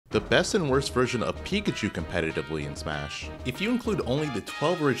The best and worst version of Pikachu competitively in Smash. If you include only the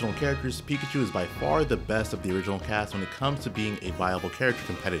 12 original characters, Pikachu is by far the best of the original cast when it comes to being a viable character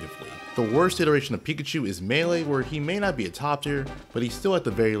competitively. The worst iteration of Pikachu is Melee, where he may not be a top tier, but he's still at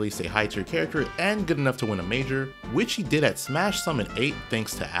the very least a high tier character and good enough to win a major, which he did at Smash Summit 8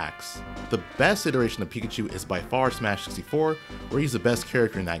 thanks to Axe. The best iteration of Pikachu is by far Smash 64, where he's the best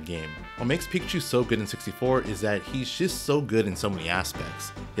character in that game. What makes Pikachu so good in 64 is that he's just so good in so many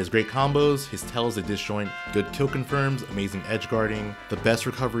aspects. He has great combos, his tail is a disjoint, good kill confirms, amazing edge guarding, the best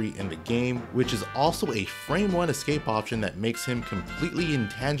recovery in the game, which is also a frame 1 escape option that makes him completely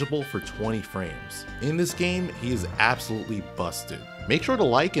intangible for 20 frames. In this game, he is absolutely busted. Make sure to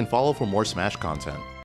like and follow for more Smash content.